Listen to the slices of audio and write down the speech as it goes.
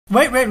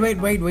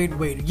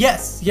Wait.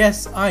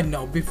 Yes, I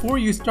know. Before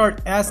you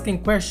start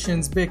asking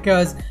questions,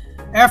 because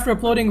after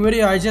uploading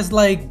video, I just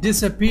like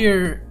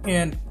disappear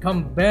and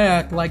come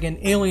back like an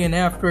alien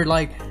after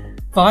like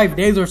 5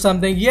 days or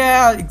something.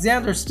 Yeah,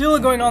 exams are still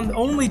going on.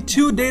 Only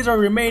 2 days are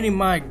remaining.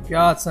 My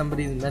God,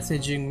 somebody's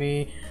messaging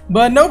me.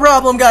 But no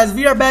problem, guys.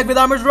 We are back with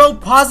Aamir's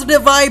Road.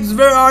 Positive vibes.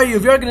 Where are you?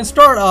 We are gonna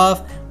start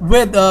off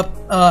with a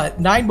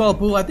 9-ball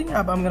pool. I think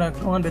I'm gonna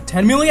go on to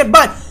 10 million.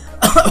 But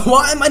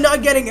why am I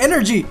not getting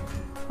energy?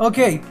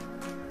 Okay.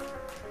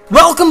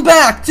 Welcome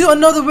back to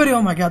another video.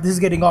 Oh my God, this is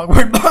getting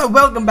awkward.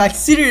 Welcome back.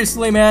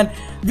 Seriously, man.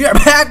 We are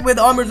back with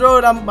Aamir's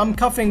Road. I'm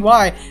coughing.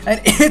 Why?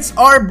 And it's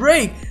our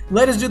break.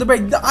 Let us do the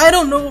break. I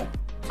don't know.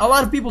 A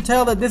lot of people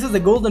tell that this is a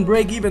golden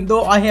break, even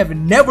though I have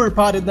never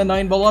potted the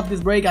 9-ball off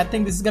this break. I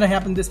think this is gonna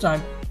happen this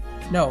time.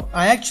 No,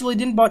 I actually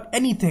didn't bought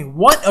anything.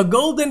 What a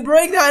golden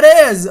break that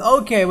is!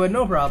 Okay, but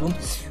no problem.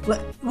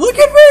 Look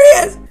at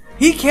where he is!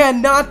 He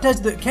cannot touch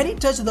the... Can he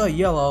touch the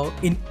yellow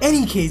in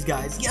any case,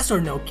 guys? Yes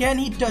or no? Can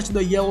he touch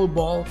the yellow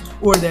ball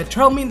or that?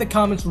 Tell me in the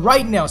comments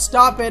right now.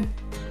 Stop it.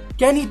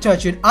 Can he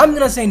touch it? I'm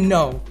gonna say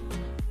no.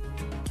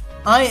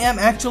 I am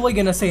actually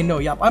gonna say no.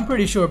 Yup, I'm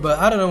pretty sure, but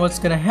I don't know what's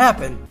gonna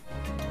happen.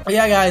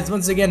 Yeah, guys,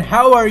 once again,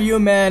 how are you,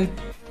 man?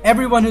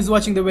 Everyone who's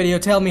watching the video,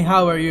 tell me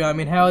how are you? I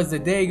mean, how is the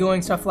day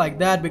going? Stuff like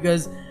that,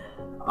 because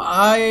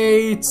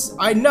I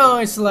know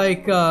it's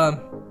like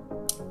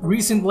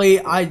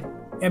recently I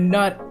am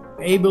not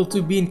able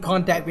to be in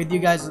contact with you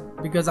guys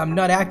because I'm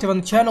not active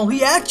on the channel.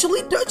 He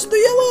actually touched the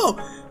yellow.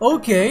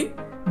 Okay,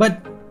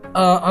 but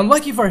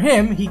unlucky for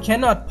him, he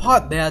cannot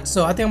pot that,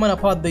 so I think I'm gonna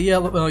pot the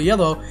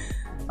yellow.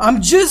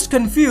 I'm just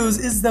confused.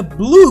 Is the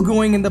blue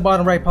going in the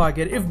bottom right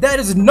pocket? If that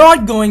is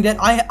not going, then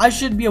I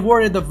should be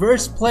awarded the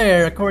worst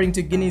player according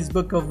to Guinness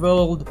Book of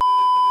World.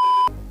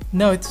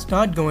 No, it's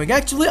not going.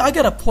 Actually, I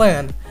got a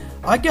plan.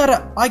 I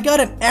got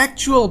an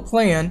actual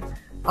plan.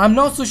 I'm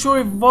not so sure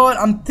if what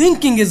I'm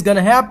thinking is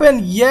gonna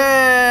happen.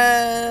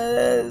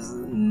 Yes.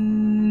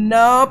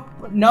 Nope.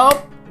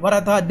 What I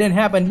thought didn't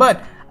happen,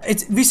 but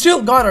we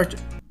still got our...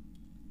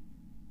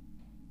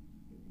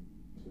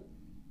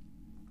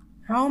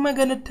 How am I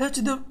gonna touch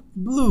the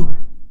blue?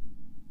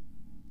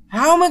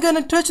 How am I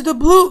gonna touch the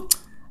blue?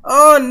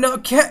 Oh no,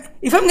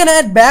 if I'm gonna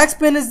add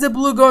backspin, is the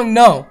blue going?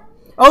 No.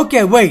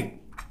 Okay, wait.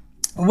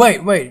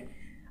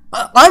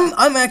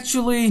 I'm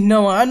actually,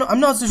 no, I'm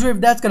not so sure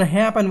if that's gonna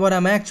happen, what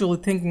I'm actually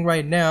thinking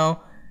right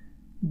now.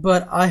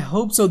 But I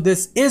hope so.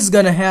 This is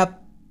gonna happen.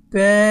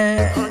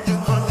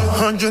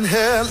 100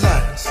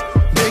 headlines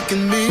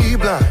making me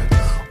blind.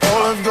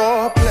 All of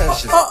your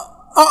pleasures.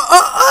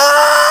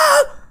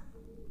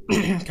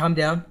 Calm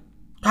down,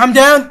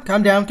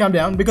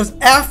 because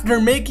after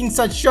making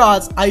such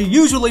shots, I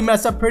usually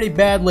mess up pretty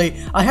badly.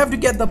 I have to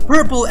get the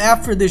purple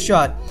after this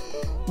shot.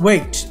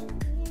 Wait,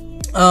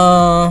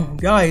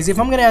 guys, if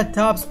I'm gonna add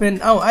top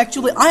spin, oh,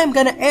 actually, I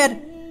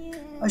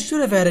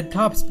should have added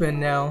top spin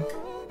now.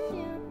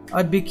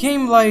 I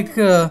became like,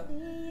 okay,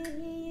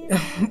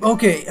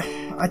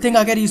 I think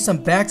I gotta use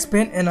some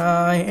backspin, and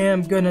I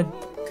am gonna,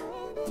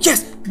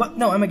 yes, but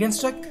no, I'm against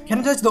check. Can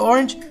I touch the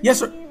orange? Yes,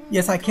 sir.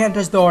 Yes, I can't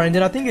touch the orange,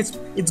 and I think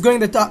it's going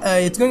the top,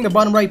 it's going the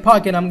bottom right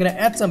pocket. I'm gonna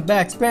add some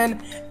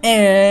backspin,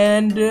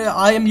 and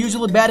I am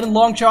usually bad in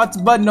long shots,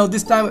 but no,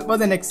 this time it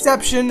was an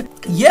exception.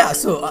 Yeah,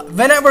 so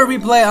whenever we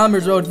play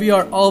Aamir's Road, we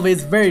are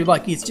always very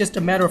lucky. It's just a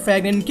matter of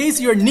fact. And in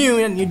case you're new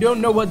and you don't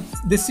know what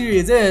this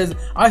series is,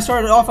 I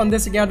started off on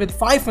this account with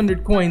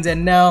 500 coins,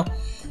 and now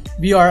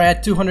we are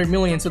at 200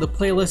 million. So the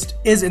playlist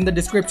is in the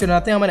description. I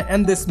think I'm gonna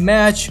end this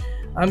match.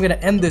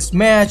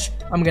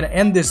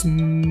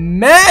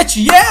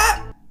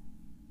 Yeah.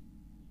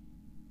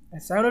 I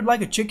sounded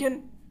like a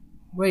chicken?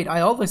 Wait, I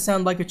always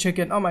sound like a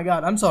chicken. Oh my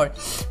God, I'm sorry.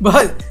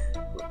 But,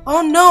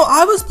 oh no,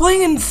 I was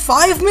playing in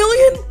 5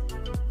 million?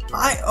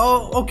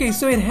 Okay,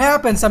 so it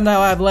happens somehow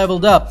I've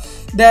leveled up.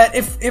 That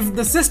if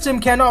the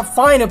system cannot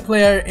find a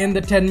player in the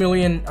 10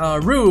 million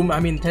room, I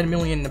mean 10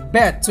 million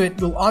bet, so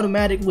it will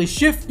automatically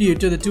shift you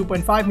to the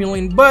 2.5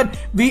 million, but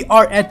we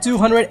are at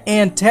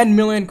 210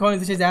 million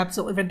coins, which is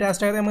absolutely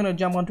fantastic. I think I'm gonna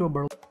jump onto a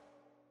Berlin.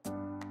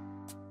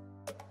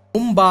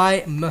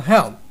 Mumbai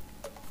Mahal.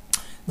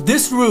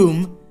 This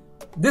room,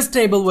 this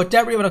table,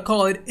 whatever you want to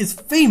call it, is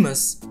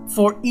famous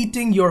for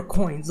eating your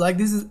coins. Like,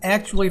 this is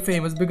actually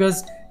famous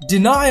because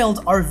denials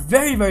are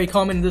very, very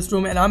common in this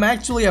room, and I'm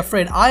actually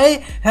afraid.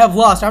 I have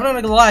lost, I'm not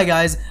gonna lie,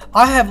 guys,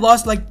 I have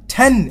lost like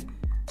 10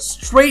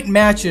 straight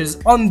matches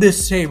on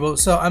this table,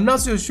 so I'm not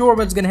so sure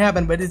what's gonna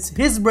happen, but it's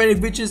his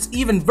break, which is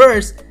even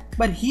worse.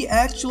 But he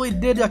actually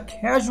did a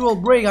casual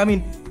break. I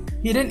mean,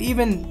 he didn't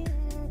even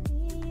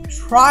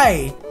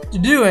try to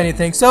do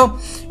anything, so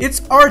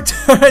it's our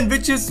turn,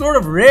 which is sort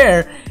of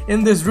rare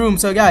in this room.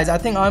 So guys, I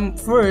think I'm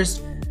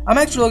first. I'm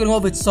actually gonna go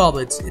with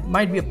solids. It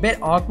might be a bit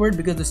awkward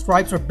because the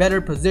stripes are better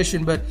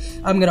positioned, but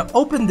I'm gonna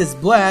open this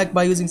black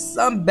by using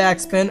some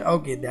backspin.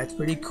 Okay, that's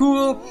pretty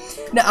cool.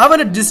 Now I'm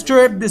gonna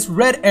disturb this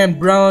red and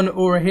brown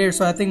over here,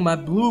 so I think my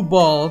blue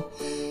ball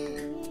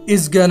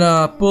is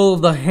gonna pull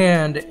the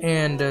hand.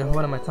 And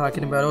what am I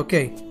talking about?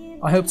 Okay,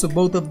 I hope so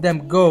both of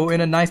them go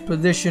in a nice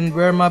position.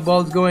 Where my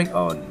ball's going?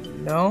 Oh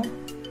no.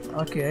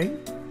 Okay.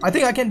 I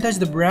think I can touch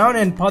the brown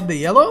and pot the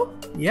yellow.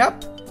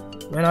 Yep.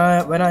 When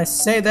I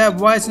say that,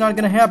 why it's not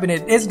gonna happen?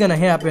 It is gonna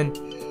happen.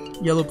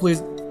 Yellow,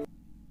 please.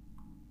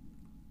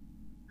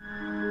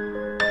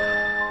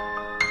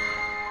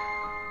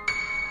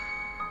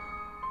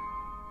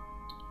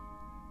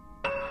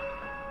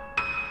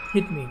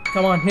 Hit me.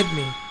 Come on, hit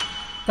me.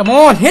 Come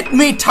on, hit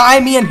me, tie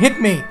me and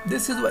hit me.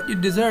 This is what you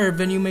deserve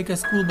when you make a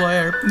schoolboy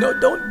error. No,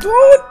 don't.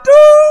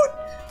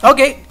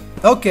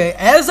 Okay,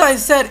 as I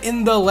said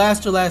in the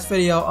last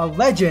video, a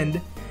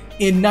legend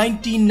in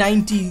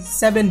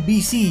 1997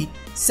 BC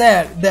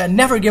said that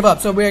never give up.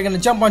 So we're gonna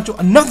jump onto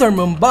another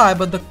Mumbai,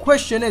 but the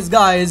question is,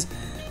 guys,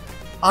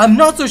 I'm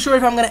not so sure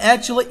if I'm gonna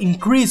actually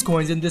increase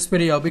coins in this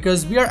video,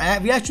 because we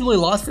actually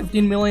lost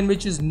 15 million,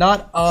 which is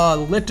not a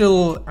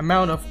little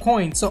amount of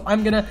coins. So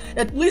I'm gonna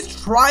at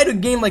least try to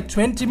gain like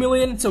 20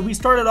 million. So we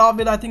started off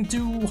with I think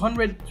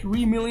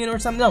 203 million or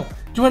something. No,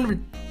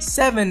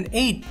 207,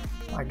 8.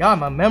 My god,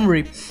 my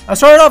memory. I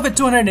started off with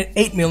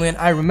 208 million,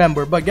 I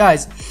remember. But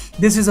guys,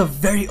 this is a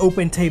very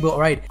open table,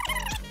 alright?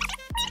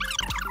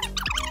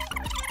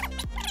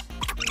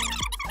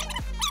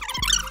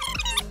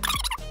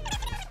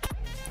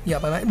 Yeah,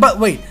 but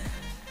wait,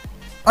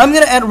 I'm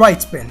gonna add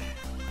right spin.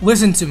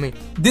 Listen to me.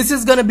 This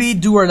is gonna be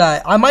do or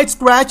die. I might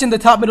scratch in the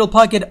top middle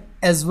pocket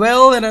as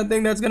well, and I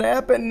think that's gonna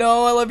happen.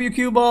 No, I love you,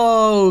 cue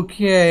ball.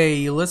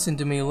 Okay, listen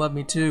to me. Love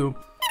me too.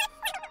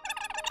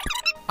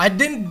 I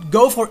didn't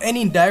go for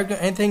any direct or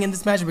anything in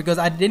this match because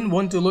I didn't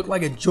want to look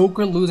like a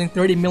joker losing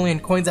 30 million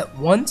coins at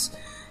once.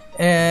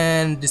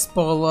 And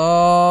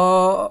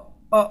Dispola.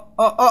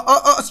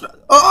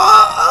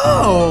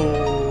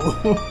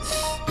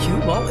 Cue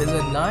ball is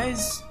a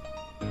nice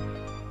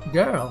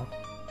girl,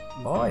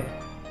 boy,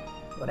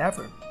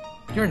 whatever.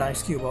 You're a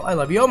nice cue ball. I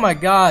love you. Oh my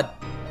god,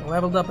 I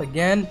leveled up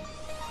again.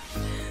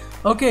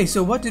 Okay,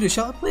 so what to do?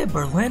 Shall I play a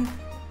Berlin?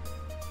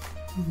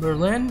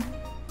 Berlin.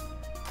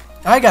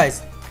 Alright,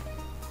 guys.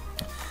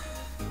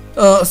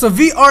 So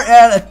we are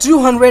at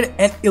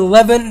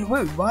 211.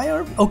 Wait, why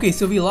are? Okay,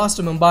 so we lost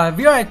to Mumbai.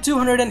 We are at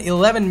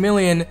 211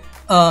 million.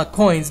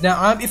 Coins.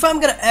 Now, if I'm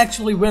gonna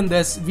actually win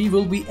this, we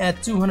will be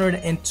at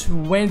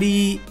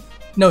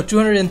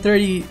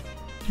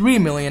 233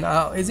 million.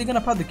 Is he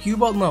gonna pop the cue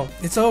ball? No,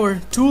 it's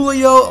over.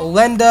 Tulio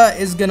Lenda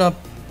is gonna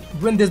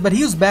win this, but he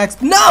used backs.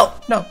 No,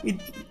 he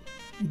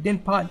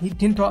didn't pot. He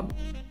didn't pop.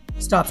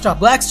 Stop,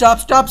 black,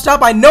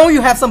 stop. I know you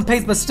have some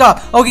pace, but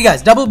stop. Okay,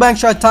 guys, double bank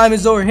shot time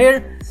is over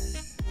here.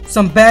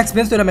 Some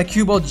backspin so that my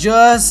cue ball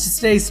just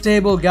stay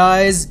stable,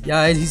 guys.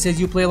 He says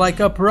you play like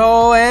a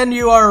pro, and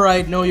you are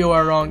right. No, you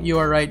are wrong. You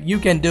are right. You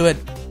can do it.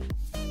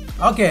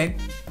 Okay.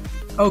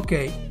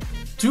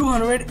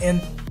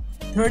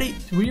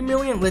 233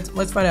 million.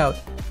 Let's find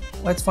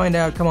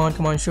out. Come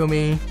on, show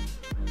me.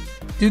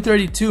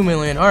 232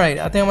 million. All right.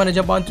 I think I'm gonna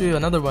jump onto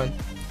another one.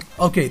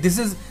 Okay, this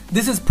is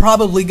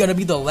probably gonna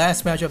be the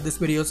last match of this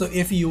video. So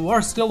if you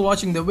are still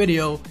watching the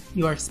video,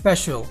 you are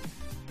special.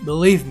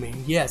 Believe me.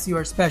 Yes, you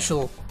are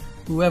special.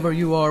 Whoever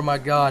you are, my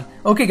god.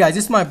 Okay, guys,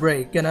 it's my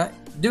break. Gonna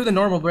do the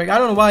normal break. I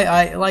don't know why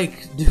I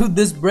like do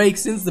this break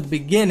since the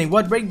beginning.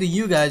 What break do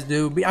you guys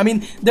do? I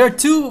mean, there are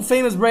two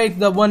famous breaks.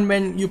 The one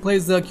when you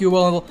place the cue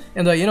ball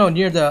in the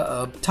near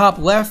the top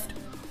left,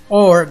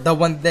 or the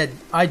one that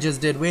I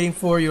just did, waiting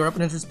for your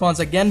opponent's response.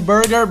 Again,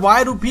 burger.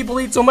 Why do people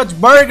eat so much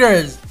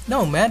burgers?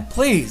 No, man,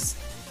 please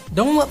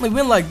don't let me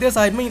win like this.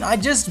 I mean, I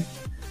just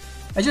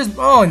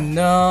oh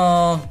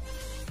no,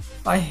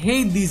 I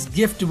hate these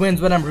gift wins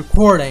when I'm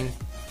recording.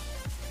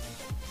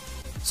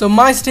 So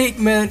my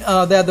statement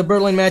that the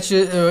Berlin match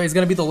is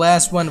gonna be the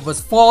last one was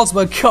false,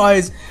 but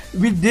guys,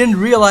 we didn't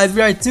realize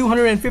we are at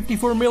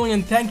 254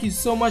 million. Thank you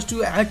so much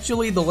to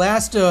actually the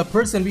last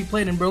person we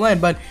played in Berlin,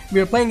 but we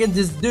are playing against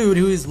this dude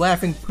who is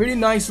laughing pretty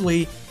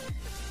nicely.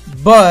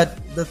 But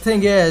the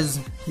thing is,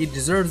 he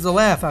deserves the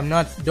laugh.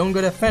 Don't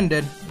get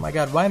offended. Oh my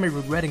god, why am I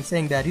regretting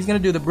saying that? He's gonna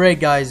do the break,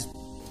 guys.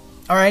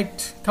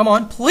 Alright, come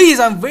on,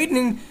 please, I'm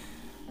waiting.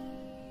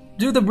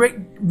 Do the break.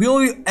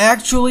 Will you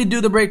actually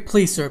do the break,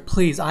 please, sir?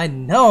 Please. I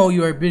know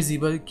you are busy,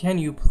 but can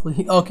you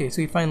please? Okay,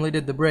 so he finally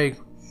did the break.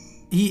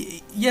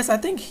 Yes, I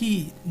think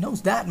he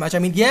knows that much. I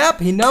mean, yep,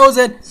 he knows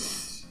it.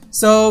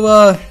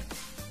 So,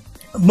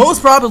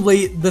 most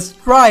probably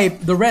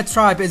the red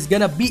stripe is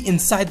gonna be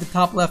inside the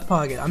top left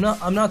pocket. I'm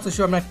not so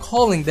sure. I'm not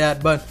calling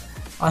that, but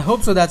I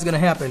hope so. That's gonna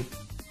happen.